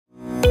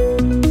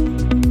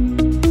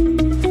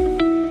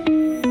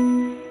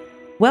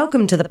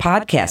Welcome to the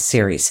podcast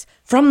series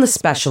from the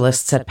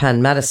specialists at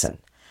Penn Medicine.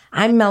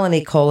 I'm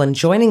Melanie Cole, and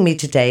joining me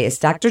today is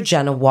Dr.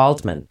 Jenna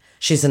Waldman.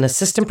 She's an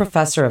assistant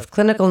professor of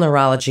clinical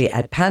neurology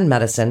at Penn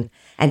Medicine,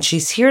 and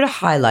she's here to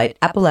highlight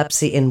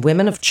epilepsy in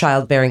women of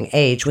childbearing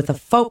age with a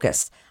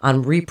focus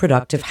on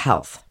reproductive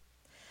health.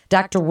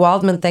 Dr.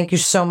 Waldman, thank you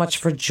so much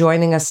for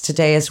joining us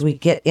today as we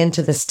get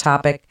into this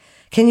topic.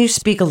 Can you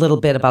speak a little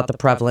bit about the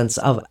prevalence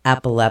of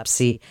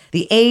epilepsy,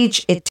 the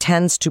age it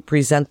tends to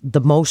present the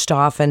most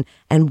often,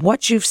 and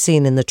what you've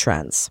seen in the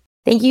trends?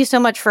 Thank you so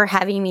much for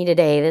having me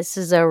today. This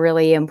is a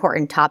really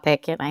important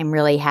topic, and I'm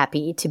really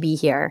happy to be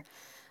here.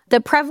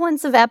 The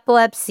prevalence of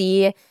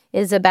epilepsy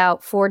is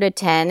about 4 to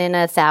 10 in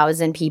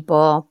 1,000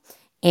 people,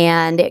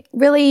 and it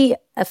really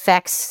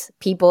affects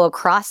people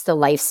across the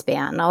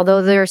lifespan.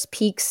 Although there's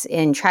peaks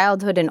in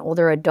childhood and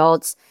older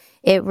adults,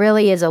 it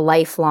really is a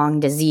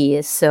lifelong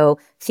disease. So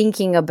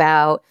thinking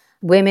about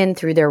women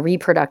through their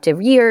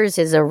reproductive years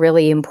is a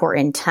really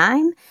important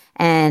time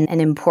and an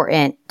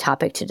important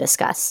topic to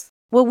discuss.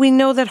 Well, we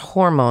know that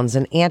hormones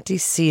and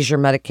anti-seizure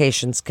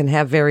medications can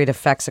have varied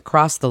effects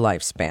across the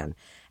lifespan,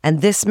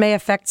 and this may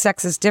affect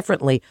sexes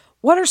differently.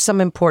 What are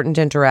some important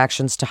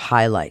interactions to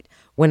highlight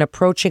when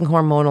approaching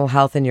hormonal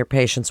health in your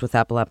patients with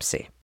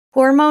epilepsy?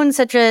 Hormones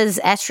such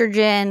as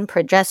estrogen,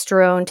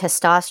 progesterone,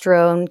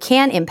 testosterone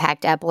can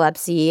impact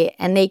epilepsy,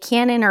 and they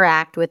can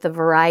interact with a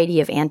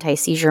variety of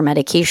anti-seizure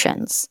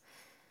medications.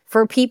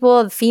 For people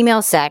of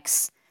female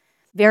sex,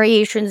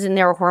 variations in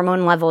their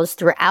hormone levels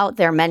throughout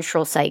their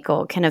menstrual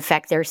cycle can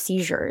affect their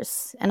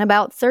seizures. And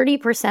about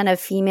 30% of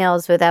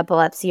females with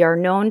epilepsy are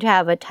known to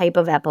have a type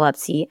of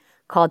epilepsy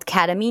called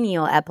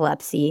catamenial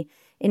epilepsy,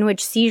 in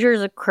which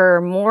seizures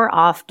occur more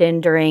often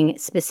during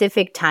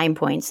specific time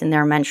points in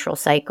their menstrual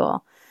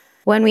cycle.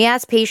 When we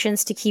ask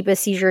patients to keep a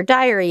seizure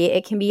diary,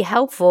 it can be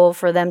helpful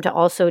for them to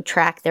also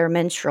track their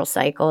menstrual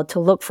cycle to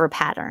look for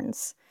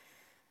patterns.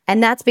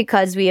 And that's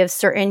because we have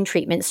certain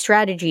treatment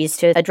strategies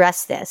to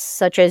address this,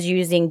 such as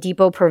using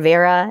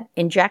Depo-Provera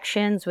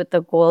injections with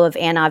the goal of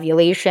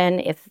anovulation.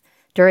 If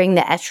during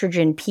the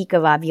estrogen peak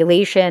of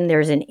ovulation,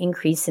 there's an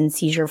increase in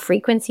seizure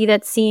frequency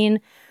that's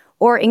seen,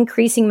 or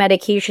increasing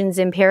medications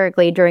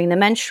empirically during the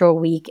menstrual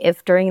week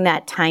if during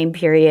that time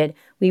period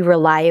we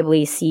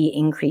reliably see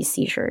increased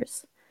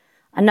seizures.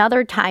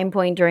 Another time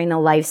point during the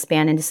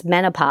lifespan is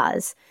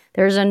menopause.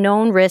 There's a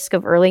known risk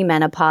of early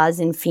menopause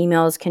in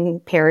females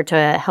compared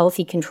to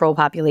healthy control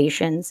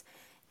populations.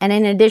 And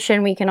in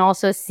addition, we can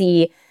also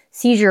see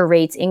seizure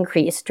rates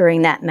increase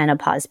during that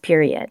menopause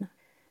period.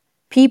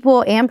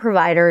 People and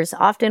providers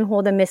often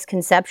hold a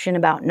misconception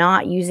about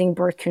not using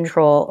birth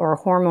control or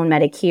hormone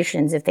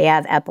medications if they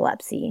have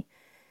epilepsy.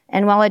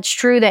 And while it's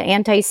true that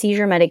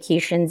anti-seizure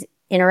medications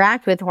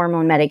interact with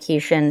hormone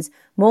medications,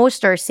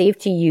 most are safe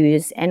to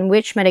use, and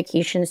which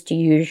medications to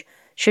use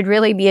should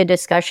really be a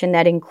discussion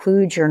that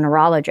includes your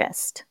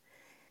neurologist.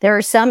 There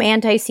are some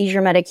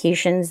anti-seizure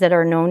medications that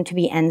are known to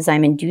be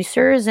enzyme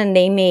inducers, and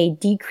they may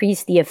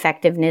decrease the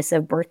effectiveness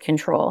of birth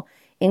control,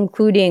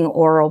 including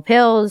oral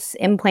pills,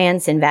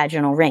 implants, and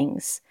vaginal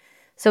rings.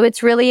 So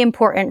it's really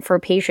important for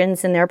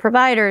patients and their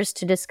providers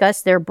to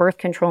discuss their birth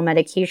control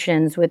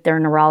medications with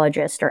their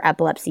neurologist or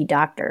epilepsy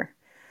doctor.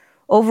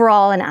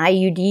 Overall, an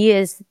IUD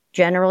is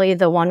generally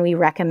the one we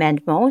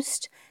recommend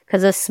most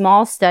because a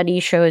small study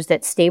shows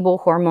that stable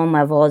hormone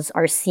levels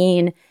are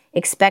seen,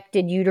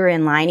 expected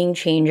uterine lining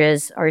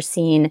changes are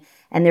seen,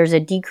 and there's a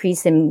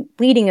decrease in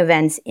bleeding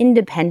events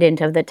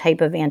independent of the type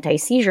of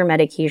anti-seizure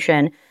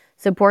medication,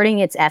 supporting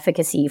its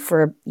efficacy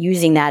for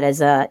using that as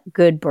a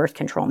good birth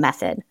control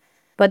method.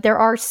 But there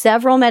are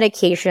several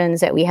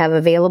medications that we have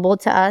available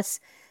to us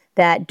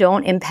that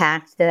don't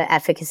impact the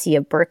efficacy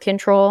of birth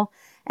control.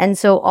 And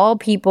so all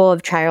people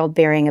of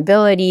childbearing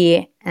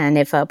ability, and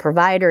if a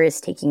provider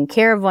is taking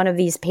care of one of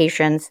these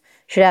patients,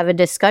 should have a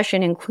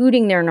discussion,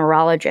 including their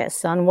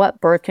neurologist, on what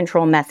birth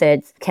control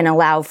methods can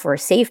allow for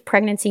safe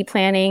pregnancy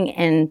planning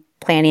and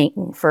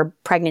planning for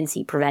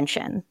pregnancy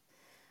prevention.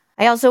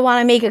 I also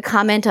want to make a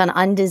comment on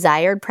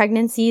undesired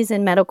pregnancies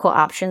and medical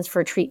options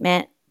for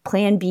treatment.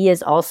 Plan B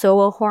is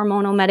also a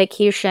hormonal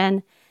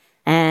medication,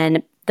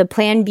 and the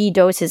Plan B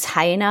dose is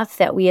high enough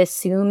that we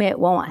assume it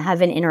won't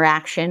have an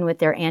interaction with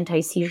their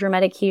anti-seizure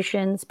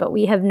medications, but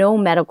we have no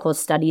medical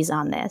studies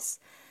on this.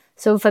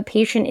 So if a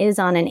patient is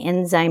on an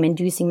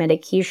enzyme-inducing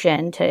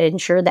medication to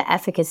ensure the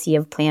efficacy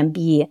of Plan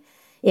B,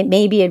 it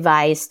may be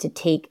advised to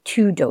take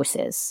 2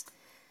 doses.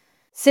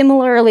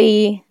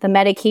 Similarly, the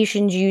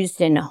medications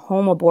used in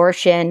home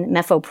abortion,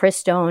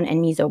 mifepristone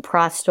and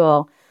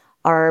misoprostol,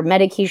 are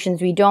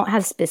medications we don't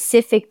have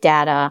specific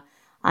data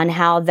on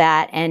how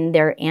that and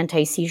their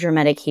anti-seizure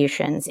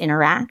medications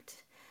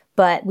interact.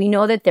 But we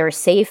know that they're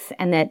safe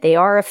and that they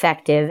are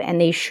effective, and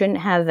they shouldn't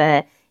have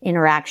an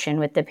interaction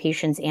with the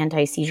patient's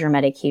anti-seizure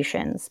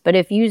medications. But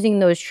if using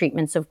those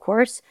treatments, of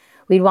course,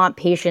 we'd want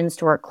patients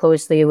to work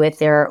closely with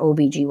their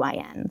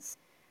OBGYNs.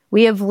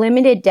 We have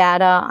limited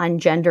data on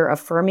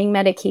gender-affirming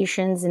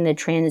medications in the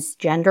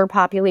transgender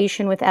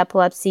population with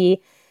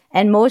epilepsy,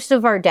 and most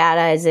of our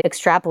data is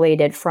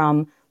extrapolated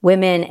from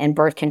women and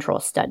birth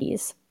control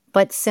studies.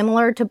 But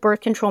similar to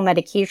birth control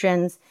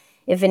medications,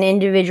 if an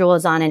individual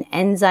is on an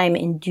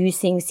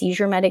enzyme-inducing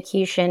seizure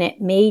medication,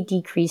 it may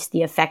decrease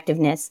the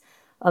effectiveness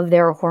of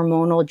their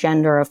hormonal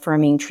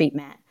gender-affirming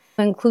treatment.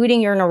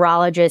 Including your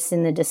neurologist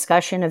in the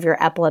discussion of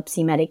your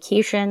epilepsy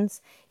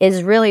medications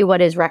is really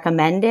what is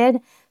recommended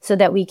so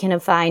that we can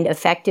find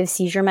effective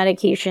seizure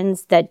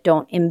medications that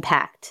don't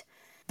impact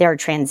their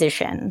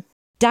transition.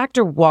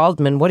 Dr.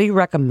 Waldman, what do you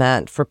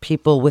recommend for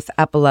people with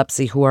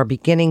epilepsy who are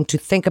beginning to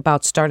think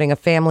about starting a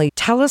family?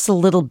 Tell us a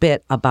little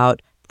bit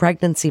about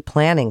pregnancy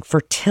planning,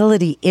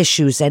 fertility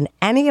issues, and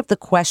any of the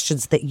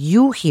questions that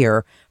you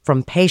hear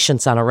from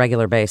patients on a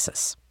regular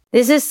basis.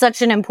 This is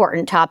such an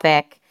important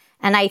topic,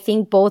 and I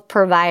think both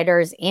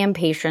providers and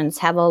patients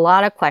have a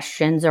lot of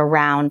questions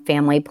around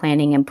family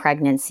planning and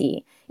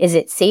pregnancy. Is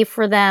it safe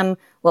for them?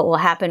 What will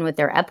happen with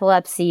their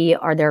epilepsy?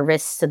 Are there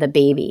risks to the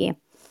baby?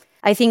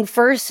 I think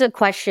first a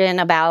question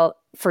about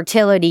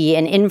fertility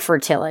and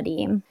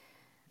infertility.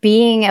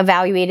 Being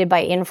evaluated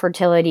by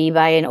infertility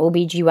by an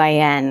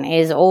OBGYN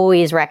is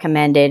always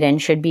recommended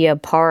and should be a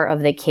part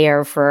of the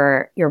care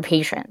for your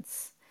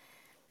patients.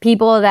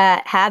 People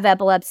that have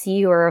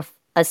epilepsy or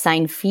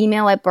assigned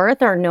female at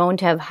birth are known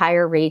to have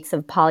higher rates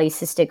of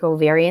polycystic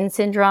ovarian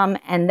syndrome,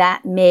 and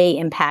that may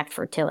impact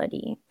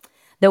fertility.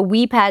 The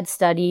WEPAD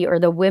study, or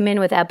the Women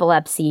with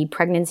Epilepsy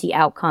Pregnancy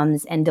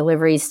Outcomes and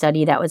Delivery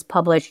Study that was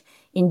published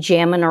in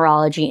JAMA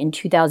Neurology in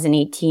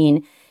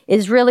 2018,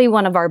 is really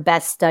one of our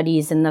best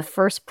studies and the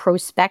first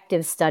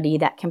prospective study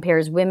that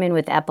compares women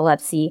with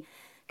epilepsy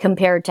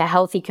compared to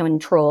healthy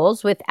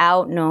controls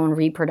without known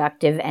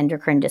reproductive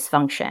endocrine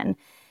dysfunction.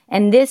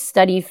 And this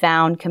study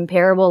found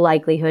comparable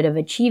likelihood of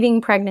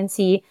achieving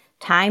pregnancy,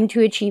 time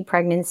to achieve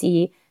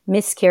pregnancy,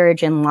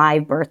 miscarriage, and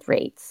live birth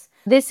rates.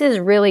 This is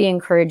really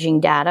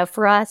encouraging data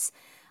for us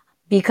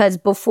because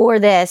before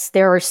this,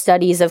 there were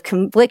studies of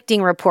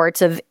conflicting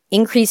reports of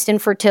increased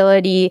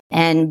infertility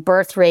and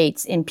birth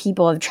rates in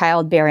people of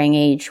childbearing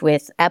age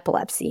with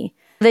epilepsy.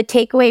 The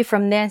takeaway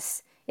from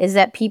this is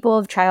that people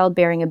of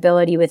childbearing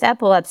ability with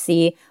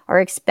epilepsy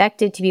are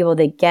expected to be able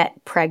to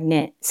get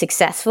pregnant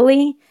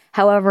successfully.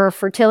 However,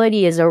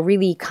 fertility is a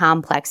really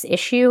complex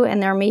issue,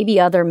 and there may be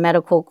other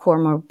medical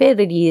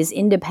comorbidities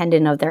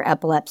independent of their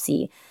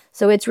epilepsy.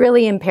 So it's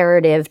really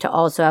imperative to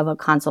also have a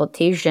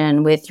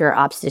consultation with your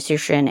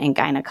obstetrician and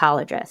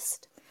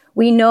gynecologist.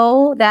 We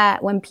know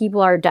that when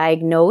people are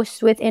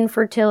diagnosed with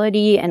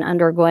infertility and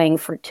undergoing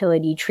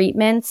fertility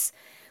treatments,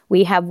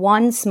 we have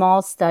one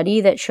small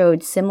study that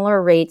showed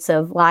similar rates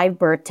of live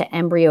birth to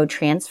embryo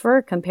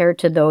transfer compared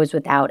to those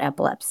without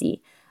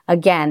epilepsy.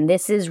 Again,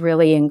 this is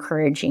really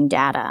encouraging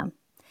data.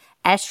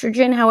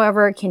 Estrogen,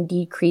 however, can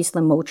decrease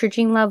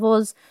lamotrigine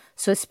levels.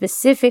 So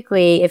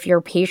specifically, if your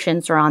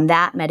patients are on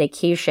that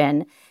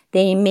medication,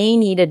 they may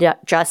need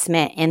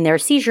adjustment in their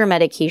seizure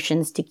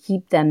medications to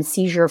keep them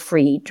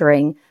seizure-free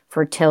during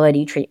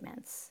fertility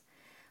treatments.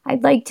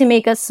 I'd like to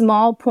make a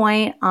small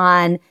point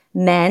on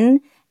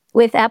men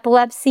with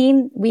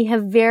epilepsy. We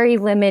have very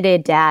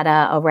limited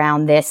data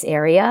around this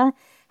area.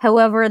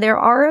 However, there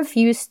are a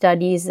few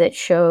studies that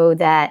show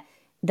that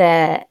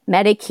the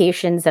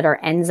medications that are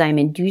enzyme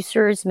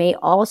inducers may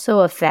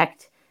also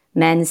affect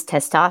men's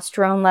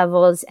testosterone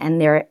levels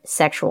and their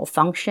sexual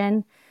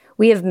function.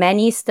 We have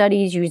many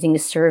studies using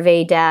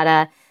survey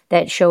data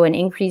that show an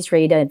increased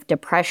rate of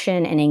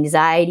depression and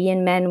anxiety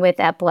in men with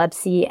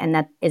epilepsy, and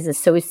that is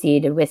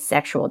associated with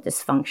sexual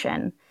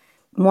dysfunction.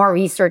 More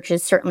research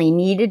is certainly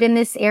needed in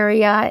this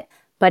area,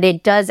 but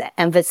it does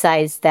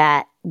emphasize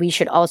that we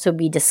should also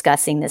be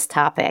discussing this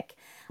topic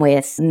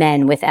with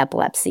men with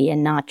epilepsy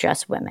and not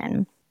just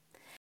women.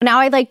 Now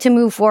I'd like to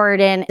move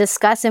forward and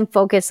discuss and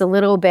focus a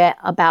little bit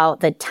about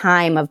the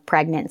time of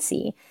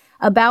pregnancy.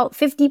 About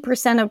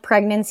 50% of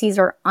pregnancies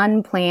are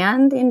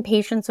unplanned in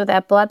patients with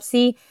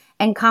epilepsy,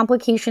 and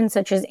complications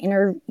such as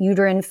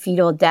intrauterine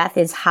fetal death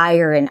is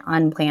higher in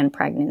unplanned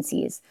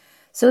pregnancies.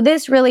 So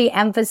this really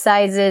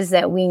emphasizes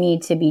that we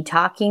need to be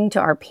talking to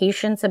our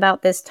patients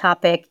about this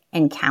topic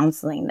and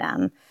counseling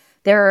them.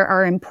 There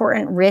are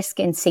important risk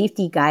and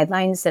safety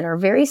guidelines that are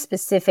very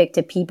specific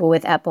to people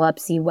with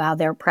epilepsy while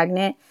they're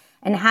pregnant,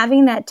 and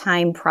having that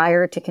time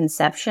prior to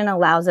conception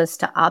allows us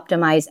to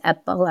optimize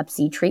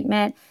epilepsy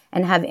treatment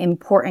and have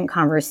important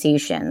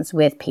conversations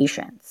with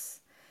patients.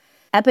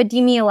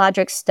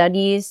 Epidemiologic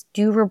studies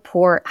do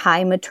report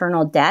high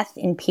maternal death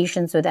in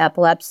patients with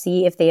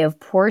epilepsy if they have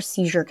poor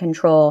seizure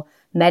control,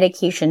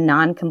 medication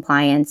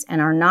noncompliance, and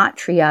are not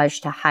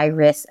triaged to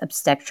high-risk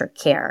obstetric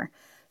care.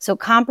 So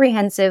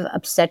comprehensive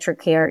obstetric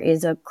care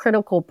is a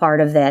critical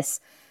part of this.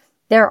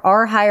 There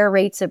are higher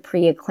rates of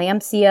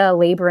preeclampsia,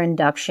 labor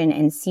induction,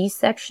 and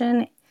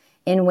C-section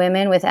in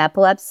women with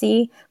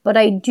epilepsy, but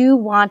I do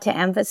want to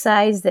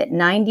emphasize that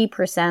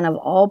 90% of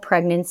all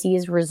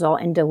pregnancies result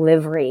in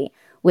delivery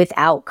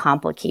without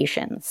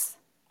complications.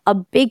 A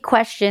big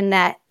question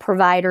that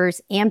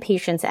providers and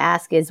patients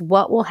ask is,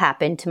 what will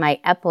happen to my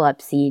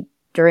epilepsy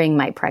during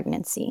my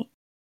pregnancy?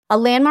 A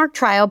landmark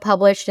trial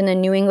published in the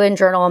New England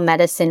Journal of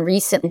Medicine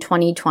recent in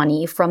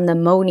 2020 from the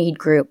Moned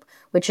group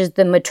which is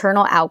the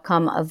maternal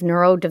outcome of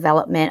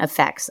neurodevelopment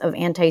effects of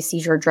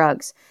anti-seizure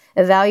drugs,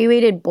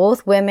 evaluated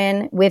both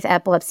women with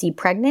epilepsy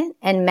pregnant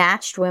and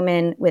matched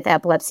women with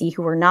epilepsy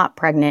who were not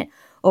pregnant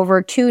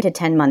over 2 to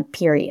 10-month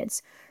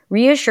periods.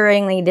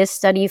 Reassuringly, this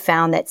study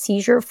found that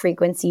seizure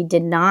frequency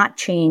did not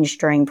change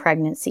during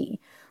pregnancy.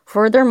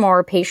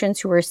 Furthermore,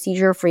 patients who were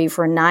seizure-free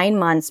for 9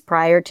 months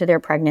prior to their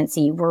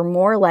pregnancy were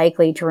more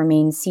likely to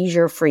remain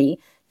seizure-free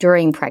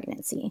during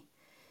pregnancy.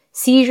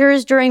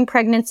 Seizures during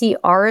pregnancy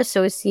are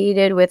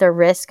associated with a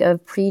risk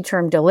of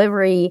preterm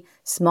delivery,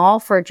 small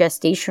for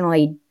gestational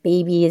age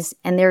babies,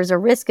 and there's a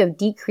risk of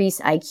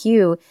decreased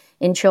IQ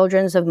in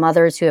children of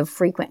mothers who have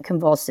frequent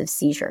convulsive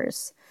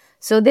seizures.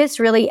 So this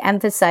really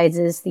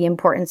emphasizes the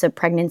importance of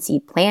pregnancy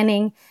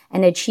planning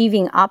and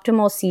achieving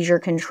optimal seizure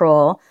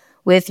control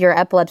with your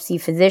epilepsy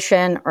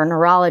physician or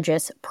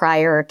neurologist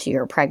prior to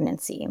your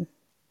pregnancy.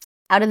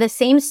 Out of the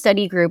same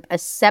study group, a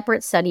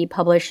separate study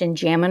published in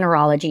JAMA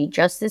Neurology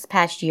just this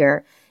past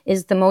year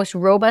is the most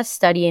robust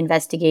study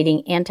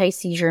investigating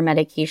anti-seizure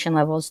medication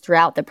levels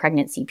throughout the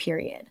pregnancy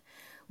period.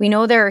 We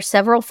know there are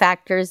several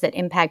factors that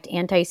impact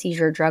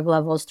anti-seizure drug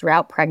levels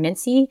throughout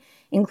pregnancy,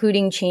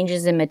 including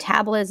changes in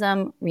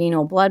metabolism,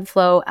 renal blood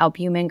flow,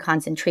 albumin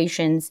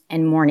concentrations,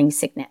 and morning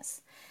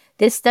sickness.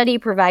 This study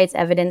provides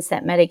evidence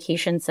that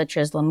medications such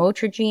as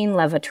lamotrigine,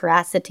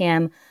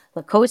 levetiracetam,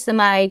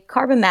 lacosamide,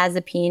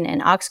 carbamazepine,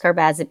 and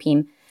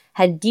oxcarbazepine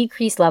had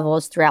decreased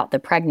levels throughout the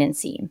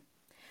pregnancy.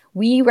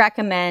 We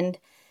recommend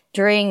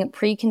during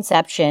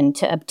preconception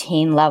to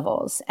obtain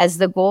levels, as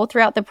the goal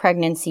throughout the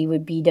pregnancy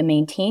would be to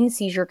maintain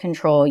seizure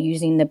control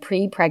using the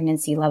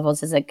pre-pregnancy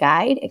levels as a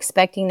guide,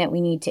 expecting that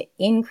we need to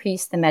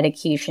increase the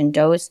medication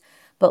dose,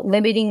 but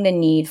limiting the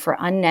need for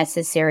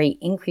unnecessary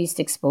increased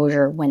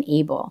exposure when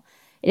able.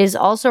 It is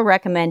also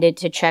recommended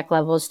to check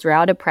levels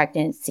throughout a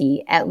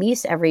pregnancy at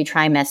least every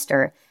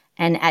trimester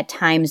and at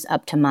times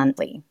up to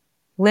monthly.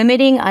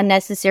 Limiting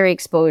unnecessary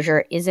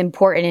exposure is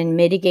important in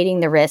mitigating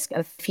the risk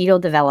of fetal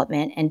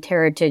development and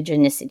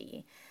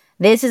teratogenicity.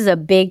 This is a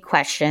big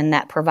question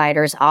that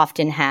providers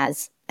often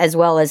has, as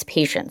well as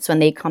patients, when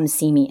they come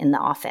see me in the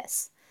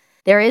office.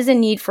 There is a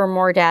need for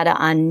more data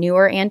on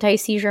newer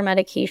anti-seizure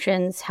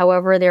medications.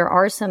 However, there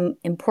are some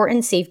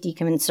important safety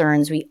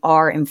concerns we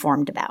are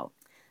informed about.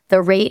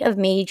 The rate of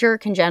major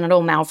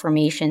congenital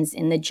malformations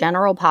in the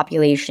general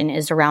population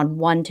is around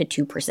 1 to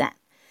 2%.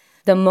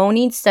 The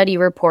Monine study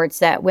reports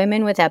that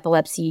women with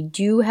epilepsy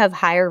do have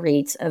higher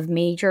rates of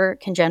major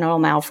congenital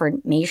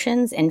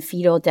malformations and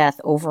fetal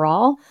death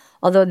overall,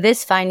 although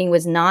this finding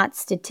was not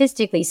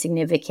statistically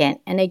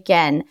significant, and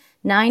again,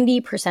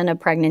 90%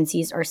 of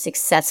pregnancies are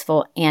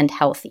successful and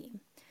healthy.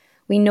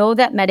 We know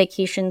that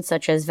medications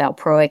such as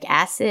valproic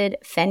acid,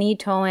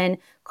 phenytoin,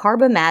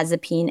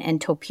 carbamazepine, and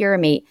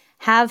topiramate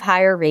have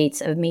higher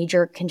rates of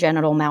major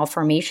congenital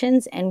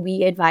malformations, and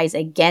we advise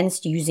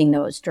against using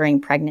those during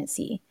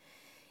pregnancy.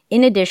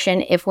 In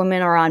addition, if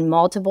women are on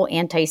multiple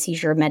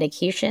anti-seizure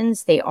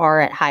medications, they are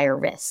at higher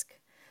risk.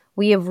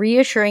 We have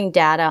reassuring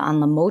data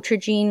on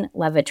lamotrigine,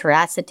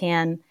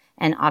 levetiracetam,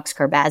 and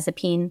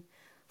oxcarbazepine.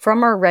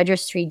 From our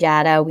registry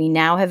data, we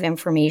now have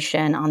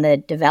information on the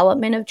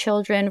development of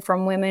children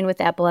from women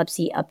with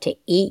epilepsy up to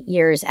 8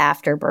 years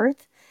after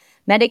birth.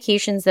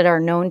 Medications that are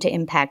known to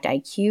impact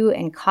IQ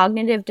and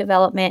cognitive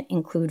development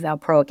include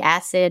valproic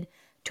acid,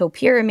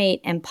 topiramate,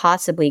 and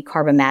possibly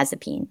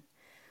carbamazepine.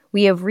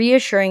 We have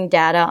reassuring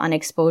data on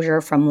exposure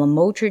from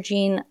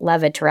lamotrigine,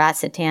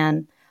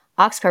 levetiracetam,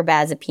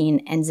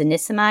 oxcarbazepine, and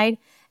zonisamide,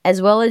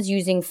 as well as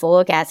using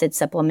folic acid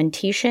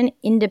supplementation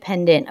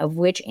independent of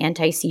which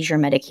anti-seizure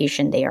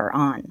medication they are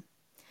on.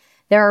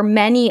 There are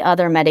many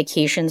other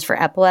medications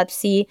for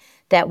epilepsy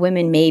that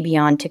women may be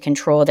on to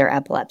control their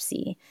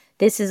epilepsy.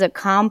 This is a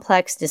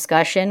complex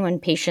discussion when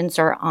patients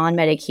are on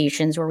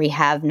medications where we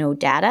have no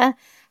data.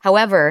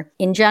 However,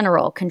 in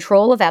general,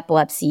 control of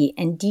epilepsy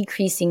and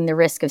decreasing the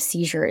risk of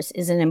seizures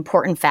is an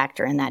important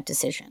factor in that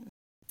decision.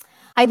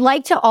 I'd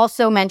like to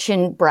also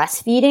mention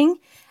breastfeeding,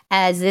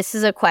 as this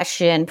is a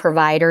question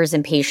providers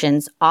and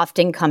patients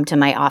often come to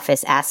my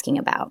office asking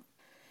about.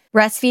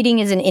 Breastfeeding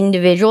is an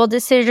individual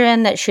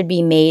decision that should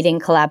be made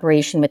in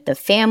collaboration with the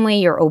family,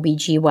 your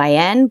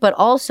OBGYN, but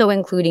also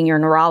including your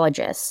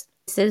neurologist.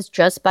 This is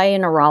just by a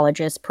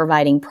neurologist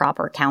providing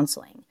proper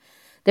counseling.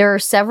 There are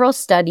several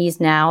studies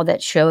now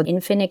that show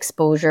infant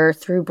exposure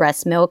through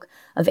breast milk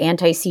of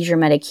anti-seizure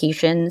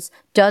medications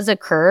does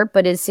occur,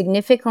 but is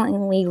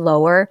significantly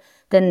lower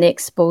than the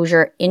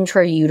exposure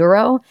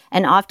intrautero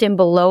and often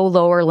below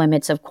lower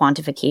limits of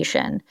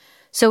quantification.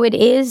 So it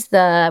is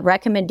the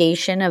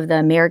recommendation of the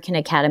American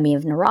Academy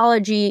of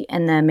Neurology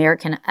and the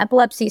American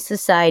Epilepsy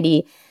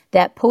Society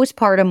that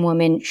postpartum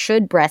women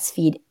should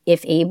breastfeed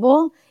if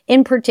able.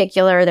 In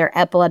particular, their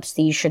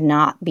epilepsy should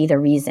not be the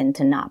reason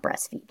to not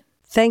breastfeed.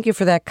 Thank you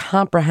for that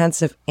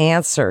comprehensive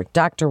answer,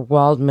 Dr.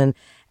 Waldman.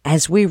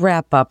 As we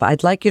wrap up,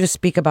 I'd like you to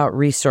speak about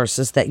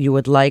resources that you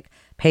would like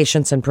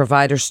patients and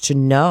providers to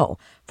know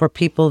for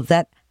people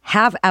that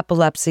have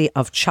epilepsy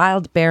of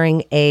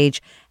childbearing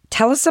age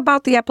Tell us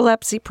about the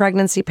Epilepsy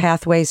Pregnancy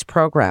Pathways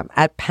program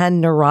at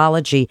Penn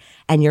Neurology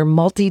and your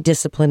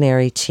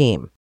multidisciplinary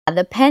team.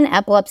 The Penn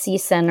Epilepsy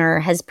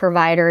Center has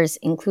providers,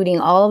 including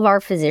all of our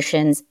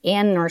physicians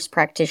and nurse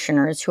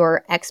practitioners who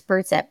are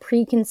experts at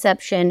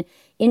preconception,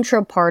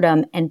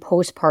 intrapartum, and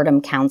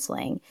postpartum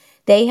counseling.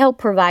 They help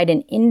provide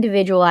an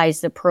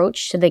individualized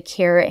approach to the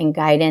care and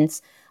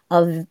guidance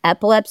of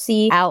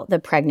epilepsy out the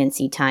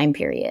pregnancy time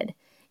period.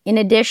 In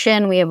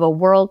addition, we have a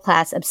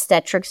world-class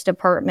obstetrics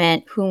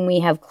department whom we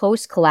have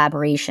close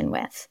collaboration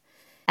with.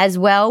 As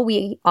well,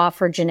 we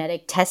offer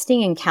genetic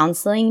testing and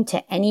counseling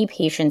to any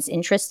patients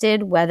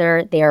interested,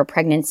 whether they are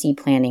pregnancy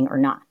planning or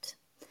not.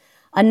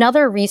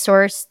 Another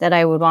resource that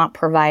I would want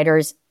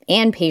providers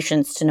and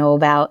patients to know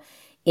about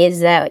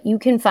is that you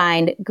can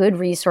find good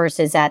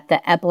resources at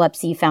the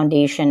Epilepsy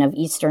Foundation of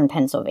Eastern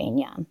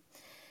Pennsylvania.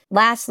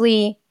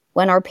 Lastly,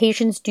 when our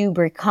patients do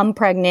become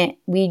pregnant,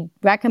 we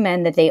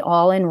recommend that they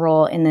all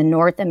enroll in the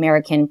North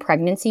American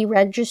Pregnancy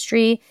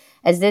Registry,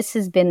 as this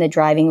has been the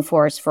driving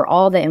force for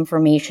all the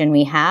information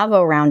we have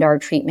around our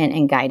treatment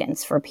and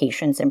guidance for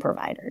patients and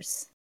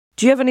providers.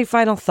 Do you have any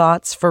final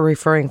thoughts for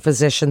referring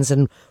physicians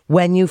and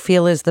when you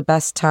feel is the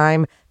best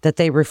time that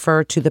they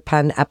refer to the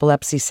Penn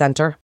Epilepsy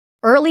Center?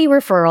 Early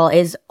referral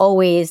is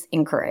always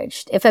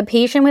encouraged. If a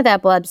patient with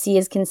epilepsy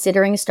is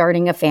considering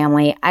starting a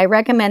family, I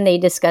recommend they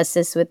discuss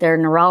this with their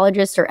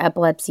neurologist or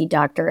epilepsy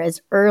doctor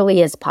as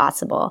early as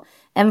possible,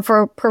 and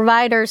for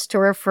providers to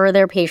refer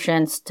their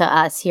patients to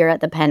us here at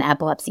the Penn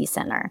Epilepsy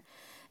Center.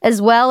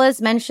 As well as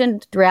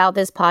mentioned throughout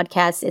this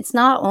podcast, it's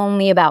not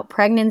only about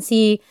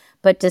pregnancy,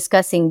 but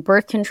discussing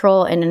birth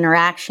control and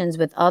interactions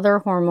with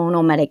other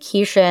hormonal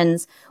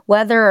medications,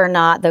 whether or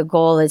not the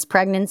goal is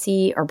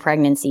pregnancy or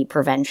pregnancy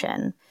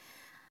prevention.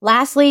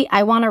 Lastly,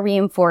 I want to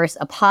reinforce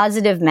a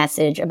positive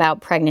message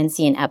about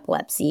pregnancy and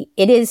epilepsy.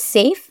 It is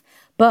safe,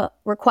 but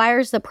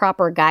requires the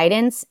proper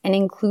guidance, and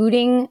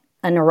including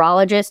a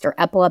neurologist or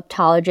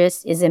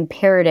epileptologist is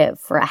imperative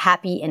for a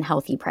happy and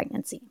healthy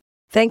pregnancy.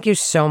 Thank you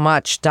so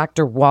much,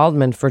 Dr.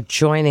 Waldman, for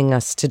joining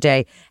us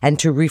today. And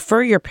to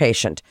refer your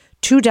patient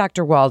to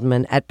Dr.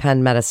 Waldman at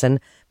Penn Medicine,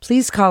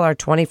 please call our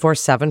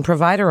 24/7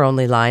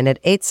 provider-only line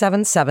at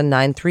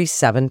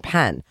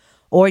 877-937-PENN.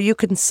 Or you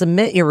can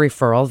submit your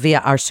referral via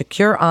our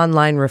secure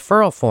online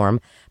referral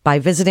form by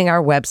visiting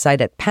our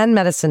website at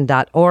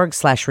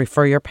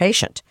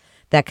pennmedicine.org/referyourpatient.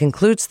 That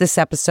concludes this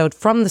episode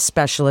from the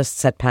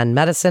specialists at Penn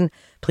Medicine.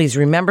 Please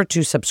remember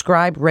to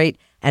subscribe, rate,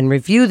 and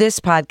review this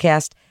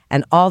podcast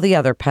and all the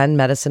other Penn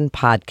Medicine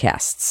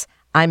podcasts.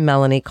 I'm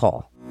Melanie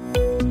Cole.